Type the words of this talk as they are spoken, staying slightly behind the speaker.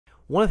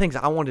one of the things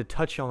I wanted to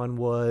touch on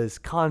was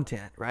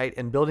content, right?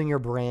 And building your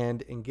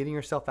brand and getting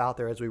yourself out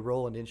there as we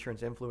roll into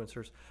insurance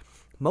influencers.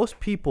 Most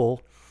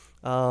people,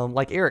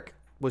 like Eric,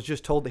 was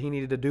just told that he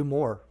needed to do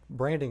more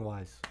branding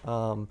wise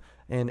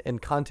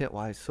and content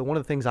wise. So one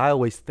of the things I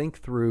always think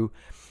through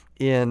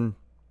in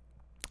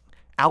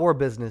our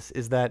business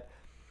is that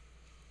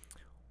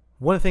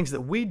one of the things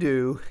that we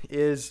do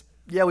is,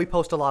 yeah, we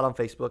post a lot on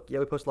Facebook. Yeah,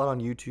 we post a lot on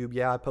YouTube.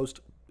 Yeah, I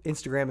post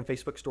Instagram and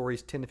Facebook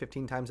stories 10 to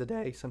 15 times a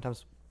day,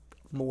 sometimes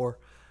more.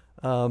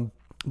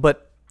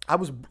 But I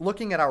was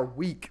looking at our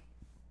week.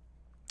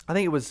 I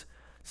think it was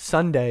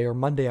Sunday or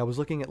Monday. I was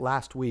looking at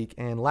last week,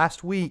 and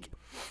last week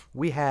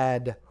we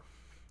had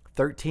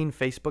 13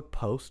 Facebook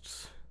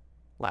posts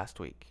last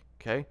week.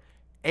 Okay.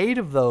 8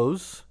 of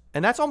those,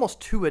 and that's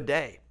almost 2 a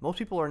day. Most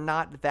people are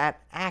not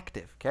that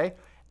active. Okay.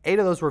 8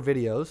 of those were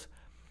videos.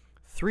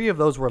 3 of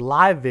those were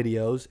live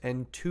videos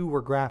and 2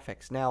 were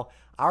graphics. Now,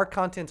 our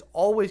content's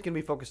always going to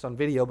be focused on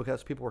video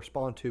because people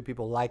respond to,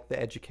 people like the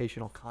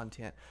educational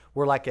content.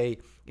 We're like a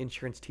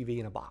insurance TV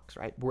in a box,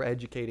 right? We're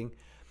educating.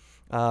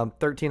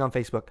 13 on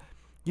Facebook.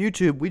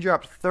 YouTube, we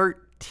dropped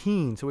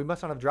 13. So we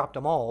must not have dropped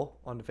them all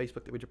on the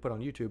Facebook that we just put on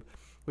YouTube.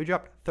 We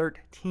dropped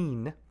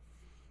 13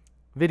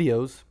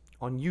 videos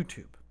on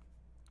YouTube,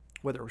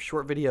 whether it was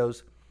short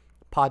videos,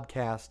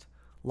 podcast,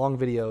 long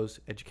videos,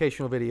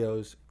 educational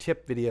videos,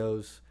 tip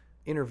videos,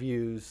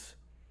 interviews,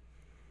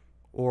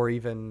 or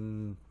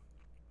even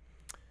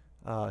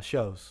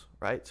shows,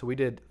 right? So we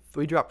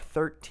dropped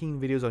 13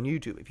 videos on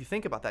YouTube. If you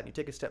think about that and you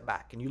take a step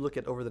back and you look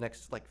at over the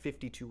next like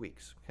 52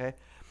 weeks, okay?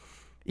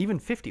 Even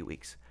 50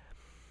 weeks.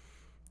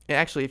 And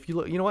actually, if you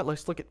look, you know what?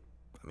 Let's look at,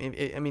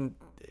 I mean,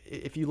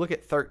 if you look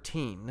at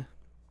 13,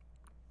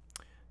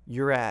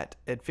 you're at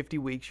 50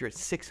 weeks, you're at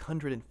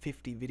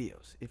 650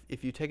 videos.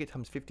 If you take it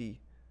times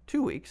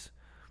 52 weeks,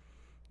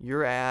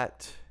 you're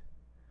at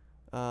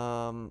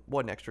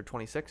what, an extra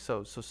 26?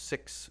 So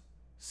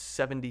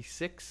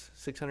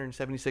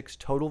 676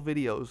 total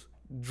videos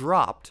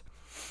dropped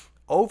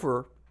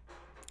over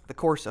the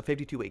course of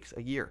 52 weeks,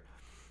 a year.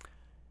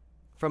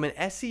 From an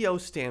SEO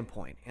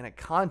standpoint and a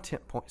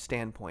content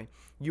standpoint,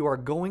 you are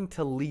going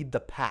to lead the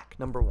pack,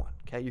 number one.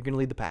 Okay, you're going to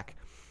lead the pack.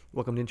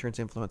 Welcome to Insurance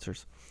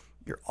Influencers.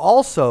 You're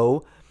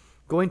also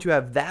going to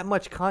have that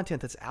much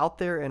content that's out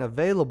there and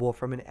available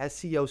from an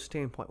SEO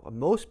standpoint. What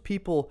most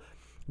people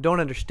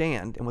don't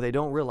understand and what they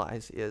don't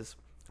realize is,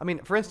 I mean,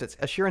 for instance,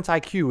 Assurance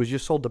IQ was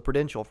just sold to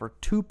Prudential for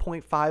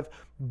 $2.5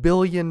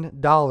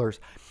 billion.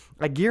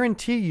 I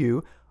guarantee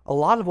you a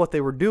lot of what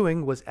they were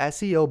doing was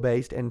SEO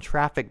based and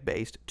traffic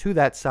based to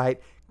that site,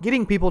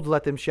 getting people to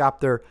let them shop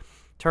their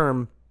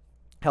term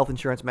health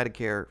insurance,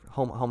 Medicare,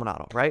 home and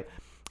auto, right?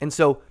 And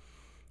so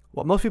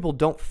what most people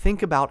don't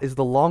think about is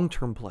the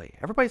long-term play.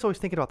 Everybody's always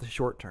thinking about the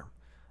short term.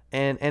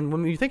 And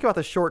when you think about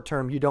the short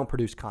term, you don't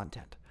produce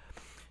content.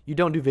 You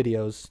don't do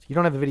videos. You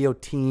don't have a video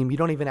team. You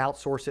don't even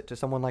outsource it to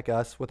someone like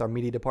us with our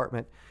media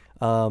department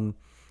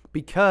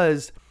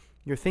because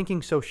you're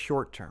thinking so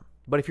short term.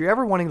 But if you're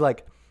ever wanting to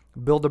like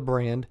build a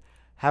brand,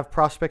 have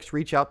prospects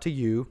reach out to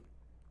you,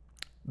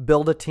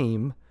 build a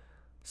team,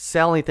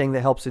 sell anything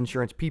that helps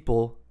insurance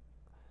people,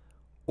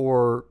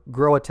 or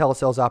grow a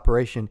telesales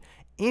operation,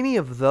 any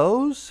of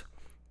those,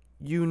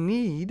 you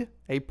need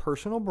a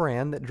personal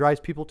brand that drives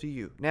people to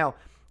you. Now,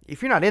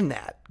 if you're not in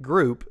that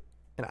group,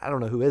 and I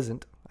don't know who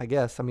isn't, I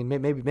guess. I mean,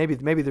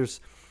 maybe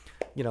there's,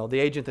 you know, the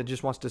agent that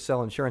just wants to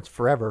sell insurance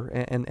forever,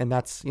 and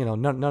that's, you know,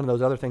 none of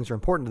those other things are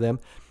important to them.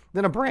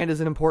 Then a brand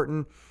isn't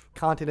important,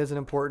 content isn't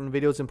important,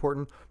 video is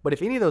important. But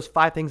if any of those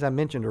 5 things I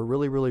mentioned are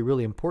really, really,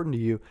 really important to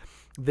you,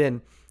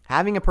 then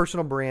having a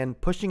personal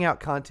brand, pushing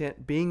out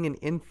content, being an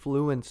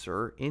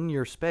influencer in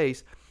your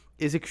space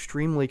is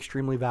extremely,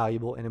 extremely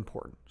valuable and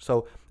important.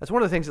 So that's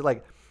one of the things that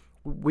like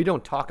we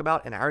don't talk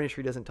about, and our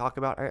industry doesn't talk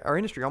about. Our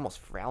industry almost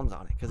frowns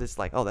on it because it's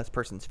like, oh, that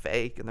person's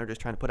fake and they're just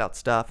trying to put out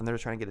stuff and they're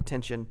just trying to get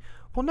attention.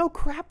 Well, no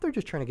crap, they're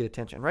just trying to get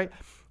attention, right?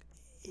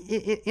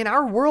 In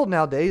our world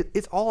nowadays,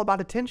 it's all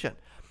about attention.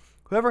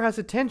 Whoever has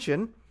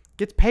attention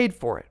gets paid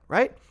for it,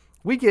 right?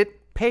 We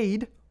get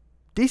paid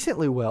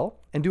decently well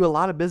and do a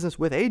lot of business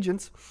with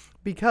agents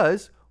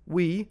because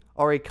we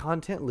are a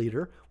content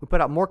leader. We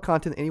put out more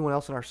content than anyone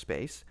else in our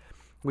space.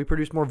 We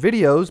produce more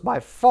videos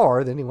by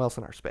far than anyone else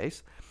in our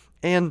space.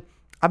 And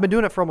I've been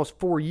doing it for almost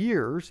 4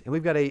 years, and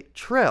we've got a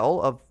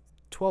trail of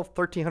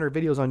 1,300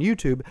 videos on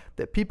YouTube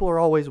that people are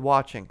always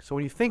watching. So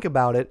when you think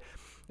about it,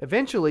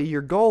 eventually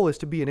your goal is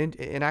to be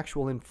an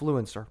actual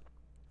influencer.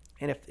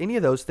 And if any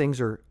of those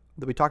things are,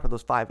 that we talked about,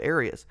 those 5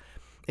 areas,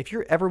 if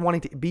you're ever wanting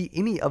to be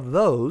any of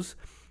those,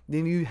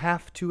 then you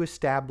have to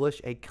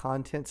establish a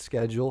content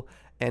schedule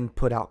and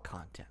put out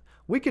content.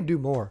 We could do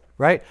more,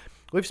 right?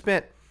 We've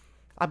spent,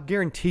 I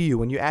guarantee you,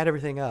 when you add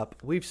everything up,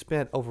 we've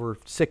spent over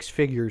 6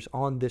 figures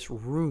on this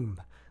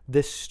room,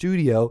 this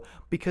studio,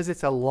 because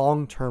it's a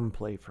long-term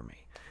play for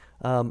me.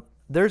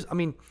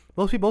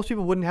 Most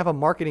people wouldn't have a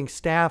marketing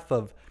staff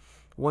of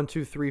 1,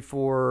 2, 3,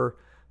 4,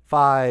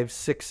 5,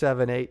 6,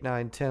 7, 8,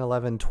 9, 10,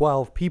 11,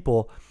 12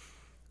 people.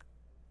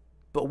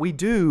 But we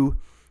do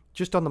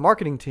just on the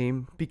marketing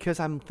team because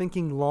I'm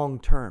thinking long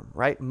term,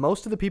 right?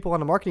 Most of the people on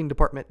the marketing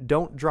department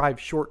don't drive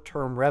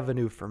short-term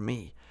revenue for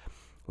me.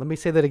 Let me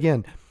say that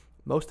again.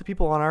 Most of the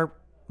people on our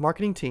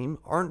marketing team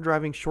aren't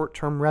driving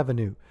short-term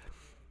revenue.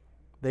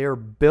 They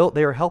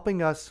are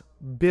helping us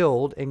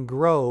build and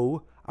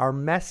grow our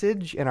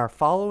message and our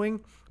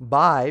following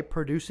by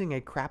producing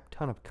a crap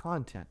ton of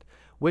content,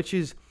 which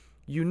is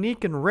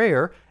unique and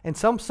rare. And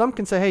some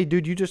can say, hey,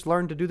 dude, you just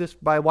learned to do this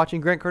by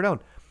watching Grant Cardone.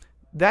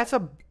 That's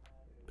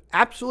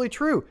absolutely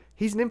true.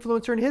 He's an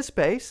influencer in his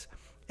space.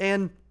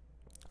 And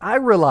I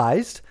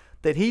realized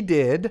that he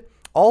did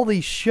all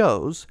these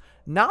shows,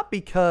 not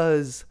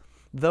because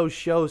those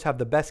shows have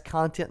the best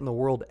content in the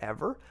world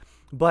ever,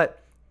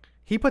 but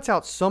he puts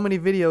out so many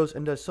videos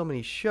and does so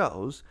many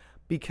shows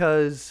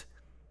because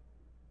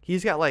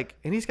he's got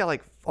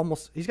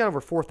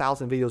over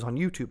 4,000 videos on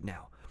YouTube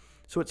now.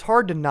 So it's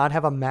hard to not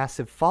have a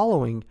massive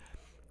following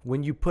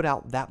when you put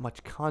out that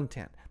much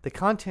content. The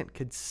content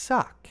could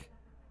suck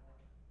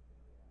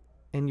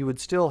and you would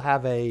still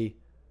have a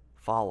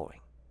following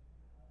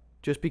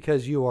just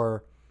because you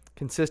are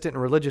consistent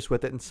and religious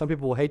with it. And some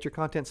people will hate your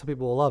content. Some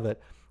people will love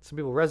it. Some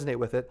people resonate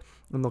with it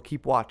and they'll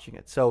keep watching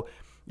it. So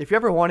if you're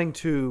ever wanting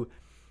to,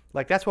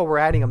 that's why we're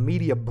adding a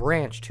media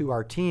branch to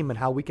our team and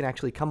how we can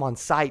actually come on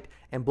site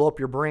and blow up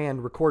your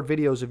brand, record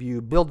videos of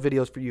you, build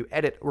videos for you,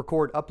 edit,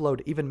 record,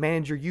 upload, even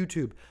manage your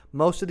YouTube.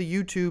 Most of the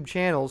YouTube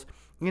channels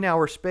in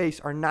our space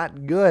are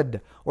not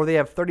good, or they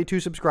have 32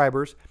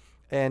 subscribers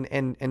and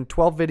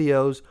 12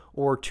 videos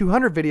or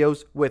 200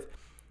 videos with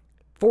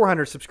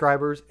 400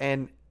 subscribers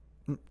and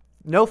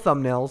no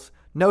thumbnails,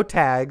 no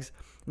tags,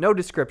 no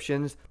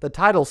descriptions. The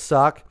titles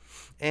suck.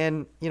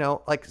 And,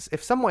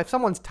 if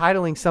someone's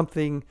titling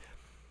something,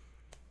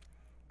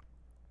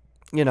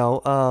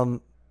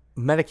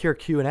 Medicare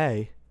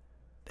Q&A,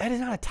 that is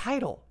not a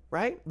title,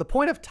 right? The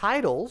point of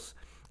titles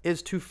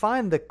is to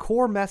find the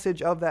core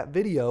message of that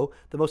video,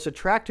 the most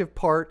attractive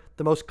part,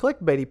 the most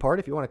clickbaity part,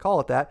 if you want to call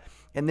it that,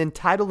 and then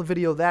title the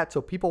video that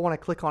so people want to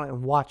click on it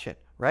and watch it,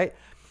 right?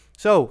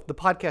 So the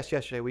podcast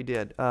yesterday we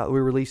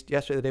released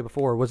yesterday, the day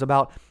before, was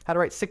about how to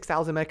write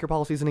 6,000 Medicare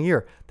policies in a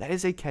year. That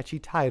is a catchy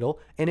title,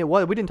 and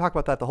we didn't talk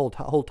about that the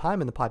whole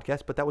time in the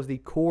podcast, but that was the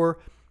core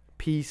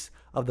piece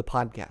of the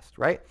podcast,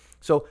 right?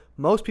 So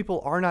most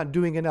people are not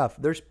doing enough.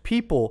 There's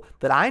people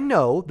that I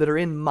know that are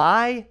in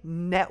my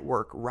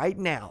network right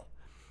now.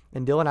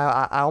 And Dylan,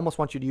 I almost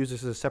want you to use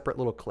this as a separate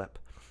little clip.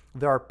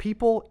 There are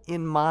people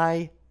in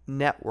my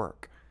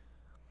network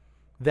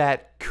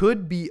that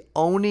could be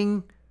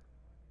owning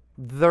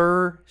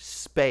their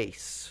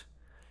space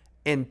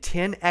and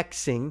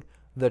 10xing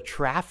the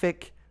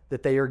traffic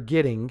that they are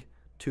getting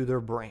to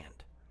their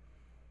brand.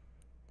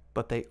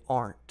 But they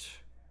aren't.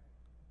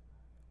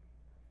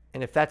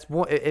 And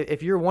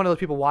if you're one of those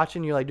people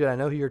watching, you're like, dude, I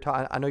know you're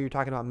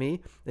talking about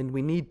me, then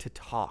we need to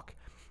talk.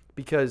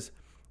 Because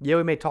yeah,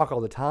 we may talk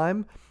all the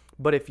time,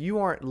 but if you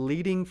aren't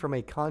leading from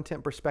a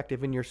content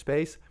perspective in your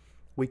space,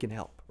 we can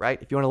help, right?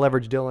 If you want to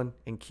leverage Dylan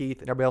and Keith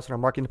and everybody else in our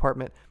marketing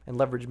department and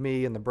leverage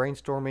me and the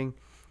brainstorming,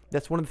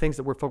 that's one of the things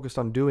that we're focused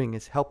on doing,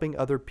 is helping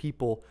other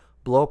people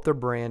blow up their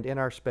brand in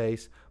our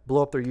space,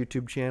 blow up their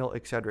YouTube channel,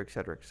 et cetera, et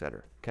cetera, et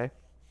cetera. Okay?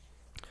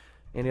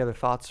 Any other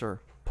thoughts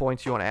or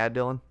points you want to add,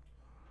 Dylan?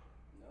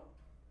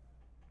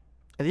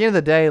 At the end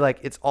of the day,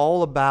 it's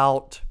all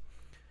about,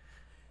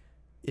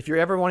 if you're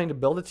ever wanting to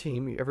build a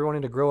team, you're ever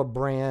wanting to grow a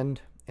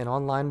brand, an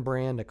online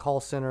brand, a call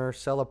center,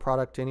 sell a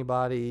product to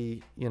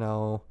anybody,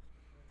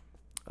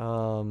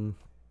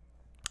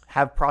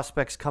 have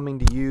prospects coming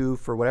to you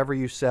for whatever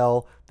you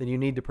sell, then you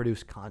need to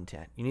produce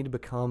content. You need to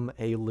become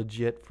a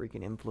legit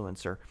freaking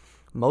influencer.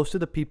 Most of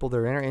the people that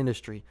are in our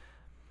industry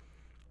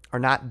are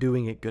not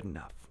doing it good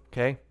enough,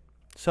 okay?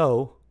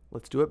 So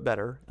let's do it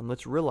better, and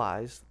let's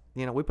realize,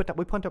 we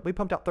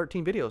pumped out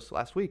 13 videos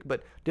last week,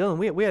 but Dylan,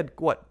 we had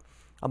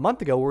a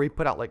month ago where we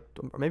put out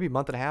maybe a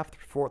month and a half,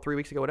 3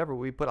 weeks ago, whatever,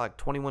 we put out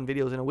 21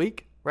 videos in a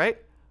week, right?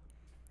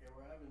 Yeah,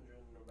 we're averaging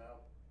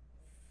about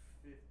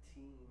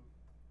 15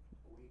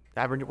 a week.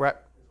 Average, is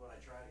what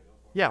I try to go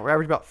for. Yeah, we're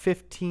averaging about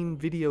 15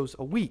 videos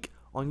a week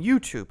on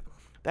YouTube.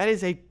 That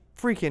is a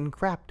freaking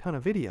crap ton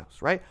of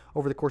videos, right?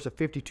 Over the course of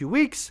 52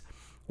 weeks,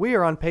 we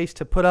are on pace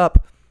to put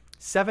up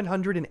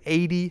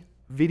 780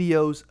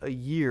 videos a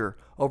year.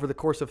 Over the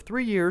course of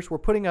 3 years, we're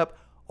putting up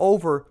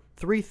over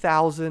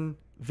 3,000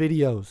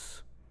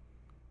 videos.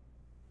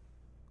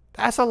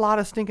 That's a lot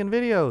of stinking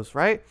videos,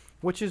 right?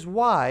 Which is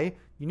why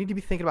you need to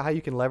be thinking about how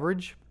you can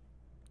leverage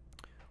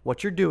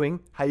what you're doing,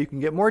 how you can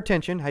get more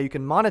attention, how you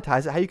can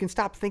monetize it, how you can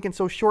stop thinking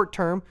so short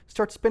term,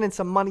 start spending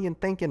some money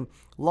and thinking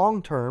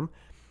long term,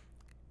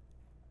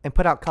 and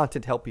put out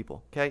content to help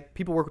people, okay?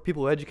 People work with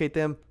people who educate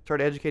them,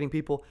 start educating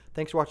people.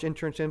 Thanks for watching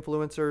Insurance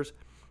Influencers.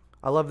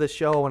 I love this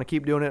show. I want to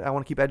keep doing it. I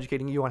want to keep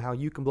educating you on how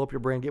you can blow up your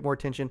brand, get more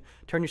attention,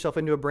 turn yourself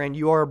into a brand.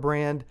 You are a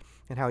brand,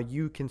 and how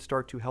you can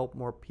start to help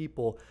more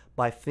people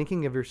by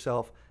thinking of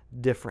yourself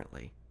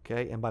differently,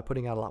 okay? And by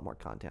putting out a lot more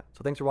content.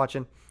 So thanks for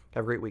watching.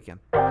 Have a great weekend.